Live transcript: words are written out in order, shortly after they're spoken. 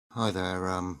Hi there,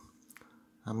 I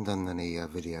haven't done any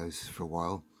videos for a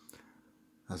while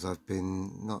as I've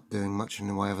been not doing much in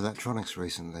the way of electronics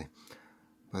recently,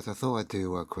 but I thought I'd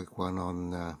do a quick one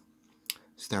on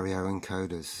stereo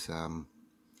encoders.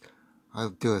 I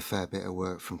do a fair bit of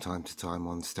work from time to time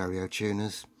on stereo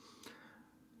tuners,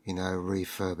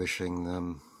 refurbishing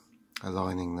them,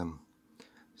 aligning them,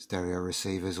 stereo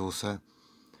receivers also.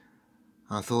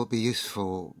 I thought it'd be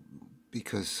useful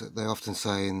because they often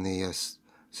say in the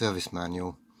service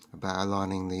manual about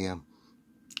aligning the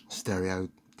stereo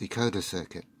decoder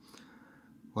circuit.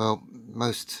 Well,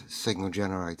 most signal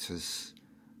generators,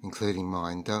 including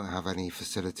mine, don't have any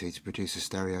facility to produce a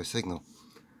stereo signal.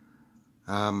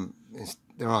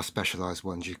 There are specialised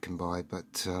ones you can buy,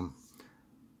 but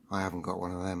I haven't got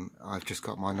one of them. I've just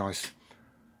got my nice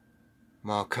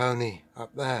Marconi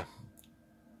up there,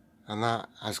 and that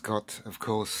has got, of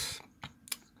course,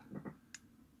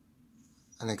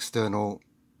 an external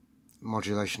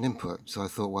modulation input. So I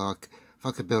thought, well, if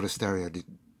I could build a stereo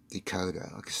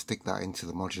decoder, I could stick that into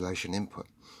the modulation input,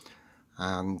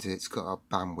 and it's got a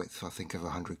bandwidth, I think, of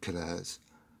 100 kilohertz,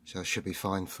 so it should be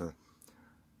fine for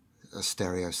a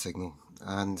stereo signal.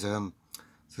 And so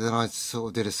then I sort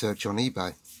of did a search on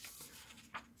eBay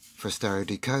for a stereo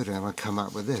decoder, and I come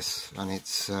up with this, and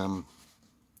it's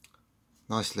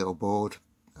nice little board,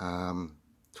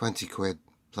 20 quid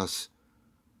plus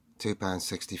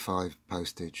 £2.65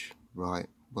 postage. Right,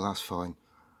 well, that's fine,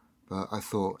 but I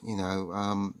thought,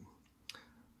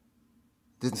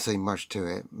 didn't seem much to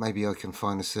it. Maybe I can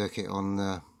find a circuit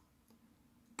on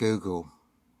Google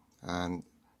and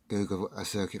Google a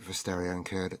circuit for stereo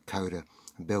encoder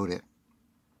and build a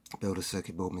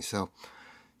circuit board myself.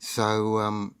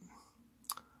 So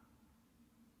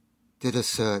did a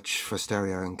search for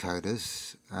stereo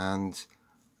encoders, and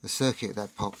the circuit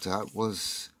that popped up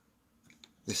was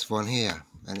this one here,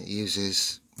 and it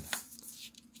uses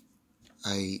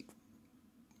a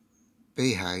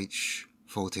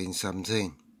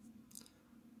BH1417.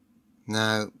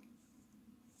 Now,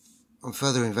 on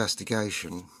further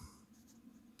investigation,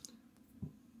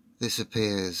 this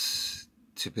appears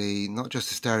to be not just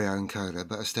a stereo encoder,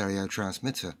 but a stereo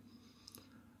transmitter.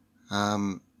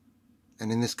 And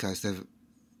in this case, they've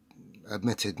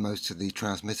omitted most of the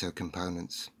transmitter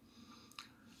components.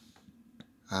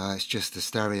 It's just the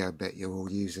stereo bit you're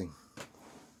all using.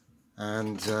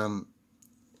 And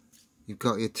you've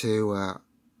got your two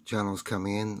channels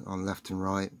coming in on left and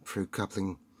right through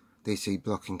coupling DC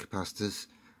blocking capacitors.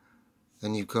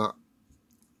 Then you've got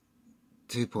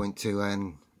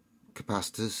 2.2N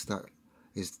capacitors, that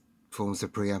forms the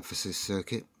pre-emphasis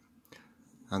circuit,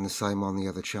 and the same on the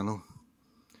other channel.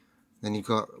 Then you've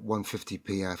got 150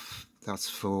 PF, that's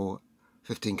for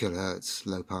 15 kilohertz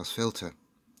low pass filter,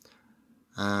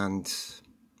 and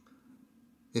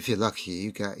if you're lucky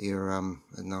you get your a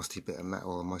nasty bit of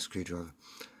metal on my screwdriver,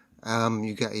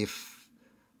 you get your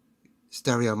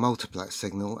stereo multiplex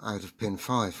signal out of pin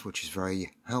 5, which is very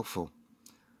helpful,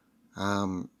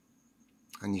 and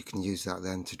you can use that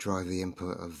then to drive the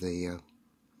input of the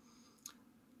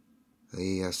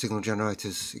signal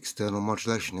generator's external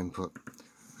modulation input.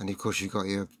 And of course you've got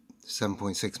your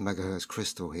 7.6 megahertz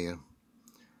crystal here,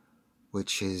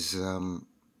 which is,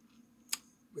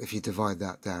 if you divide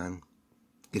that down,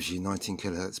 gives you 19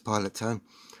 kilohertz pilot tone,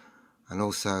 and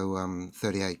also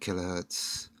 38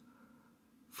 kilohertz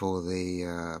for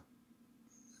the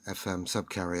FM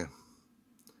subcarrier.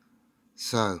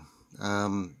 So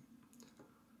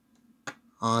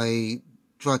I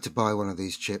tried to buy one of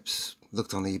these chips,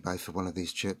 looked on eBay for one of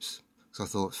these chips, because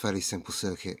I thought fairly simple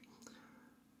circuit.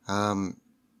 Of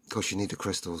course you need a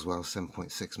crystal as well,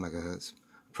 7.6 megahertz.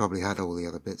 Probably had all the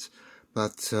other bits,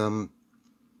 but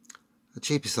the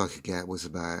cheapest I could get was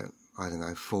about, I don't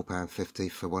know,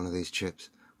 £4.50 for one of these chips,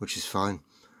 which is fine.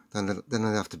 Then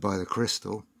I'd have to buy the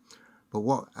crystal. But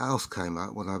what else came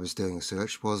up when I was doing a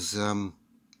search was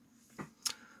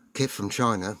kit from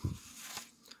China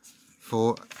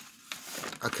for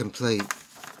a complete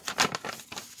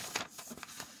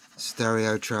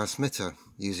stereo transmitter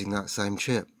using that same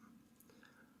chip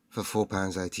for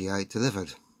 £4.88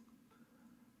 delivered,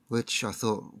 which I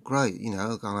thought, great,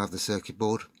 I'll have the circuit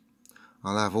board,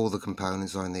 I'll have all the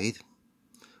components I need.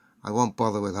 I won't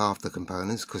bother with half the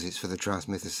components because it's for the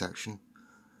transmitter section.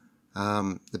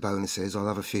 The bonus is I'll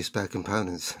have a few spare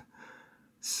components.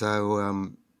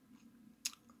 So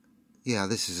yeah,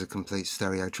 this is a complete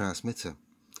stereo transmitter,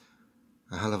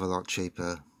 a hell of a lot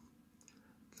cheaper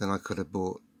than I could have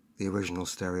bought the original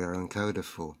stereo encoder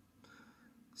for.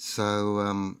 So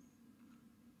a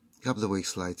couple of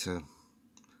weeks later,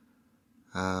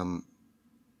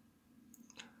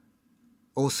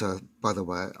 Also, by the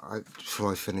way,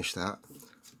 before I finish that,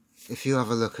 if you have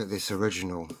a look at this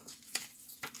original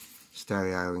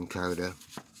stereo encoder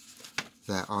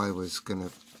that I was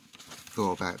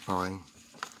thought about buying,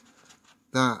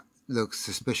 that looks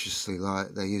suspiciously like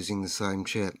they're using the same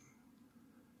chip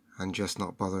and just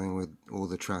not bothering with all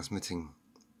the transmitting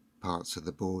parts of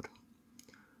the board.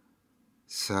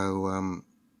 So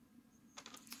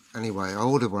anyway, I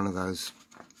ordered one of those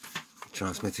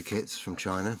transmitter kits from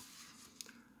China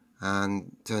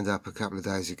and turned up a couple of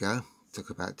days ago. Took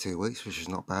about 2 weeks, which is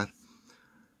not bad,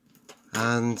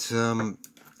 and I'm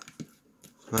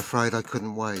afraid I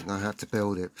couldn't wait and I had to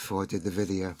build it before I did the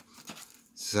video.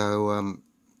 So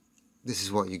this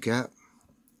is what you get.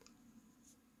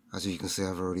 As you can see,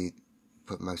 I've already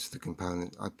put most of the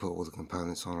components. I put all the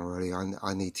components on already.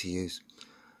 I need to use.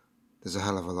 There's a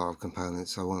hell of a lot of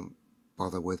components I won't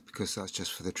bother with because that's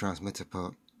just for the transmitter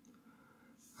part.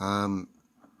 And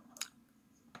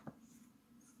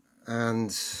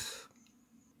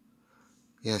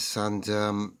yes, and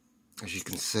as you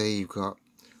can see, you've got.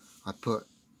 I put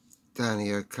down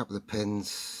here a couple of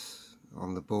pins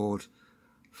on the board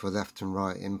for left and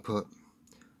right input.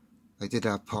 They did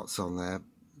have pots on there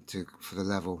for the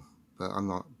level, but I'm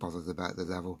not bothered about the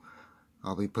level.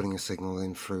 I'll be putting a signal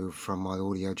in from my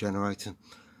audio generator,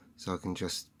 so I can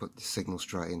just put the signal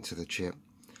straight into the chip.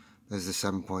 There's the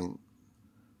 7.6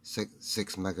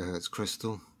 megahertz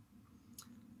crystal,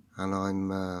 and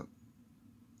I'm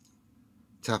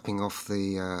tapping off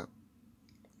the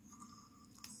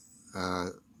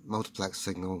multiplex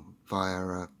signal via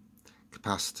a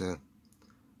capacitor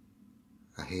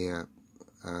here.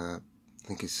 I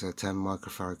think it's a 10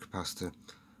 microfarad capacitor,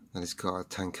 and it's got a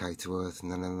 10k to earth,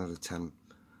 and then another 10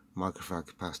 microfarad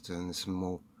capacitor, and there's some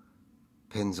more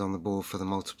pins on the board for the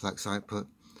multiplex output,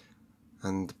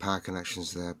 and the power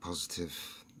connections there,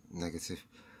 positive, negative.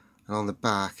 And on the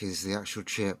back is the actual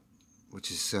chip, which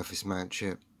is surface mount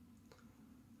chip.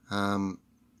 I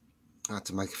had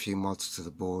to make a few mods to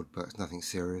the board, but it's nothing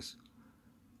serious,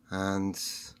 and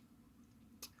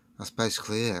that's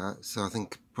basically it. So I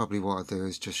think probably what I'll do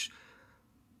is just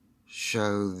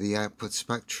show the output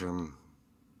spectrum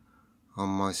on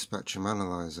my spectrum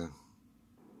analyzer.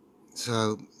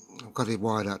 So I've got it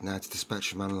wired up now to the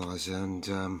spectrum analyzer, and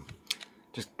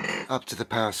just up to the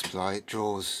power supply it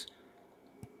draws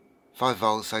 5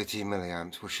 volts 18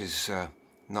 milliamps, which is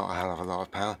not a hell of a lot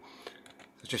of power.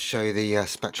 I'll just show you the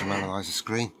spectrum analyzer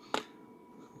screen.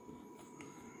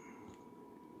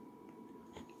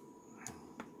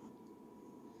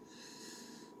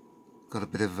 Got a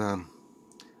bit of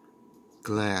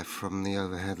glare from the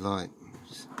overhead light.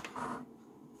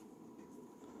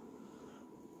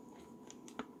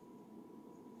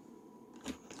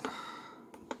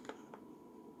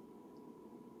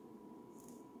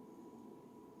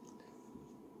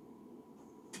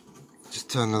 Just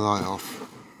turn the light off.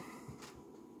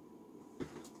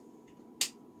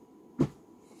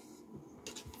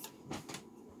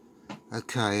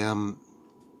 Okay, I'm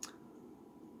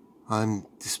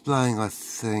displaying, I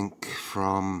think,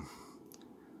 from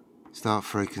start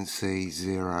frequency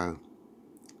 0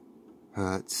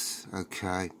 Hertz,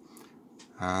 okay,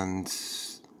 and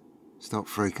stop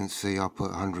frequency I'll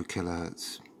put 100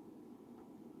 kilohertz.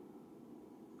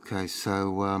 Okay,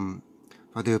 so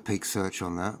if I do a peak search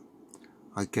on that,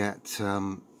 I get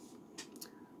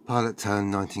pilot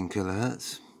tone 19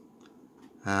 kilohertz,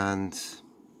 and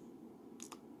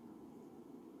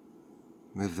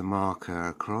move the marker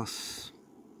across.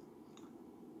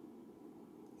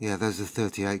 Yeah, there's a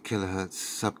 38 kilohertz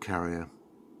subcarrier,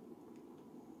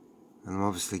 and I'm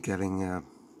obviously getting a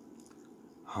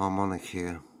harmonic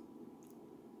here.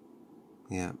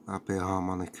 Yeah, that'd be a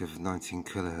harmonic of 19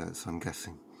 kilohertz, I'm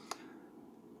guessing.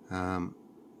 I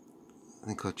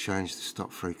think I'll change the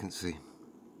stop frequency.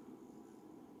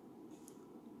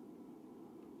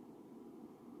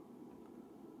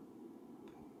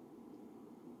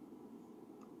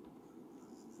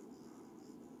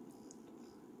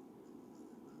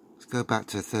 Go back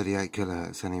to 38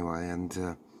 kilohertz anyway,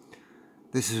 and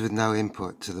this is with no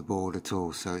input to the board at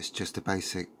all, so it's just a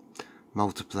basic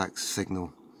multiplex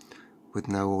signal with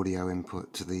no audio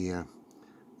input to the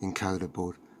encoder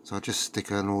board. So I'll just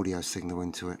stick an audio signal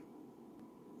into it.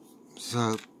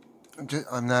 So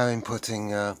I'm now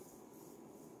inputting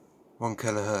 1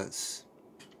 kilohertz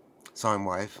sine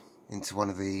wave into one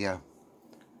of the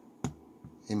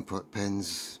input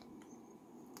pins,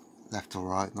 left or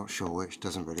right, not sure which,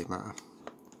 doesn't really matter.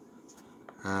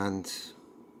 And if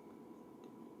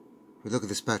we look at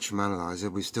the spectrum analyzer,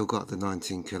 we've still got the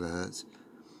 19 kilohertz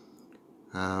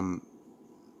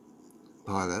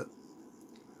pilot,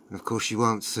 and of course you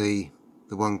won't see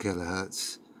the 1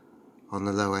 kilohertz on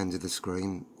the low end of the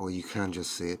screen, or you can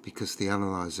just see it because the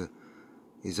analyzer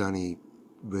is only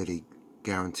really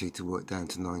guaranteed to work down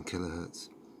to 9 kilohertz.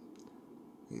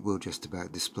 It will just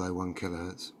about display 1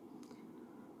 kilohertz.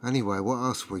 Anyway, what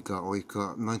else have we got? We've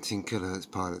got 19 kilohertz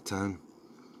pilot tone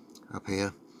up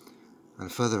here,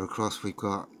 and further across we've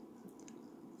got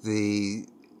the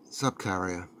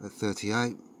subcarrier at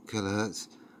 38 kilohertz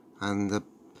and the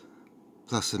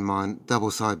plus and minus double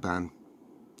sideband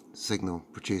signal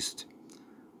produced.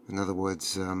 In other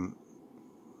words,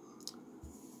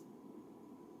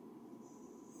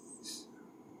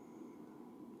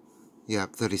 yeah,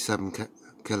 37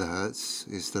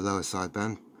 kilohertz is the lower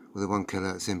sideband with a 1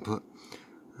 kilohertz input,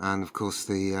 and of course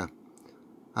the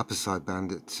upper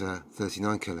sideband at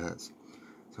 39 kilohertz.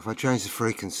 So if I change the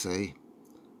frequency,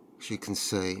 as you can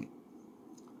see,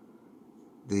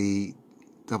 the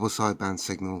double sideband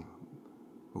signal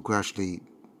will gradually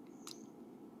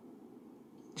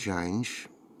change,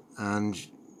 and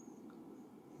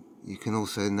you can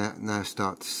also now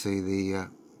start to see the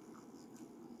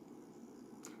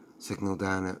signal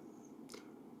down at,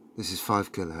 this is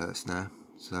 5 kilohertz now,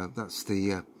 so that's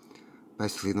the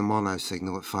basically the mono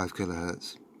signal at 5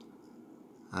 kilohertz,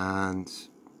 and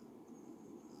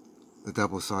the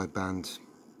double sideband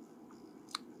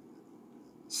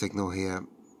signal here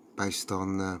based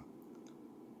on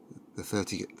the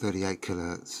 38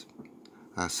 kilohertz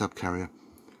subcarrier.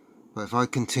 But if I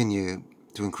continue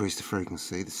to increase the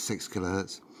frequency, this is 6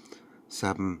 kilohertz,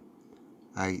 7,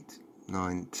 8,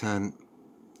 9, 10,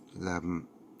 11,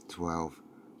 12,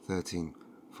 13,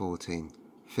 14,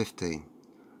 15.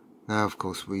 Now of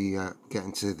course we get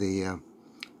into the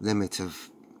limit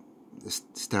of the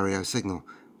stereo signal,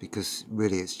 because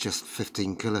really it's just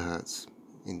 15 kilohertz.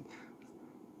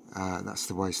 That's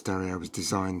the way stereo was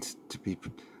designed, to be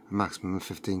a maximum of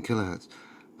 15 kilohertz.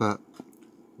 But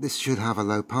this should have a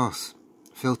low pass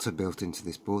filter built into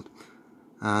this board,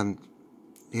 and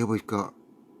here we've got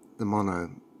the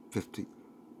mono 50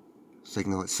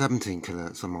 signal at 17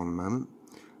 kilohertz I'm on the moment,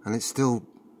 and it's still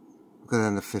got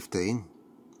down to 15.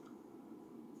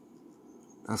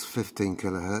 That's 15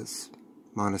 kilohertz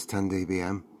minus 10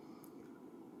 dBm.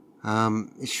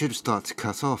 It should start to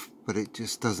cut off, but it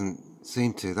just doesn't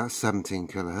seem to. That's 17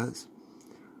 kilohertz,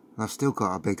 and I've still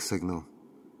got a big signal.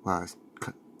 Well, it's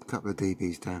a couple of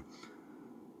dBs down,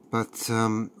 but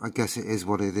I guess it is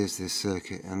what it is, this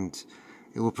circuit, and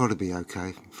it will probably be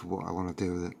okay for what I want to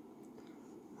do with it.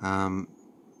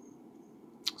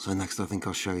 So next I think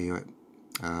I'll show you it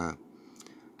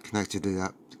connected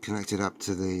up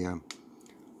to the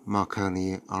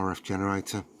Marconi RF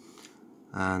generator,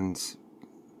 and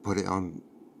put it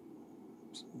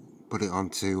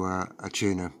onto a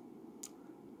tuner,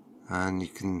 and you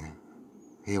can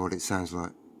hear what it sounds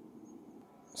like.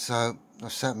 So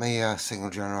I've set my signal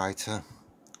generator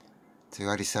to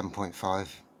 87.5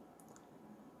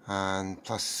 and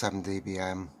plus 7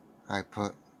 dBm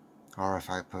output, RF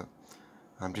output.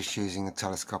 I'm just using a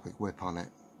telescopic whip on it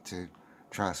to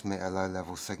transmit a low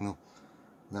level signal.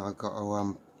 Now I've got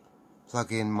to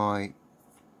plug in my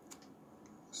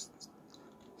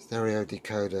stereo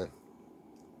decoder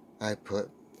output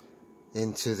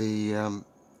into the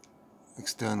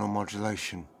external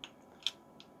modulation,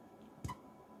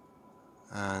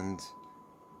 and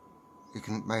you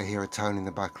may hear a tone in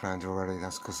the background already.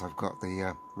 That's because I've got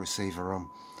the receiver on.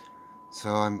 So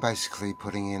I'm basically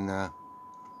putting in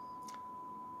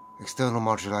external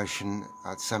modulation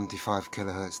at 75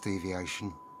 kilohertz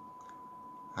deviation,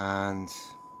 and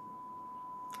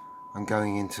I'm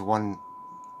going into one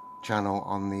channel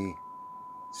on the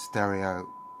stereo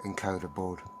encoder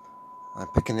board. I'm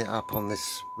picking it up on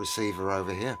this receiver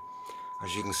over here.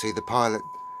 As you can see, the pilot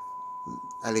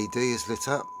LED is lit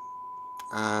up,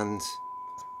 and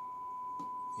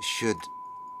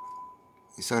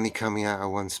it's only coming out of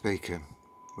one speaker,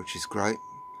 which is great.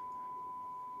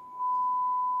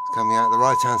 It's coming out of the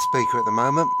right hand speaker at the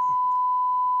moment,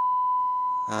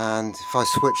 and if I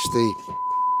switch the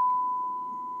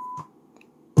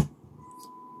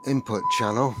input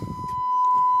channel,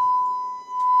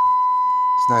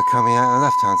 it's now coming out of the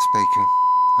left hand speaker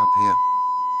up here.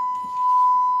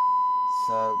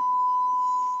 So,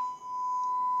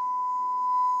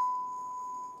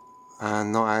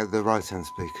 and not out of the right hand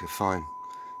speaker, fine.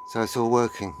 So it's all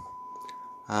working,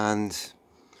 and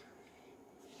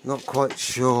not quite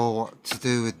sure what to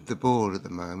do with the board at the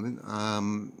moment.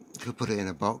 Could put it in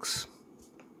a box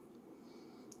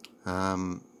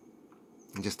and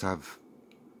just have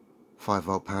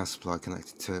 5-volt power supply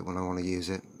connected to it when I want to use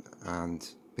it, and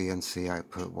BNC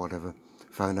output, whatever,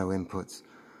 phono inputs.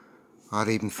 I'd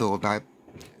even thought about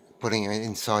putting it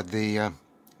inside the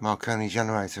Marconi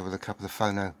generator with a couple of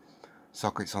phono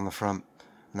sockets on the front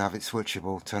and have it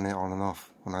switchable, turn it on and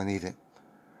off when I need it.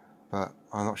 But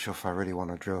I'm not sure if I really want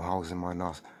to drill holes in my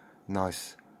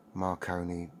nice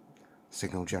Marconi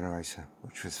signal generator,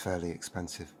 which was fairly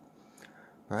expensive.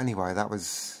 But anyway,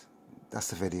 that's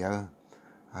the video.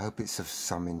 I hope it's of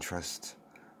some interest,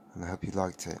 and I hope you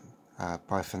liked it.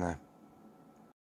 Bye for now.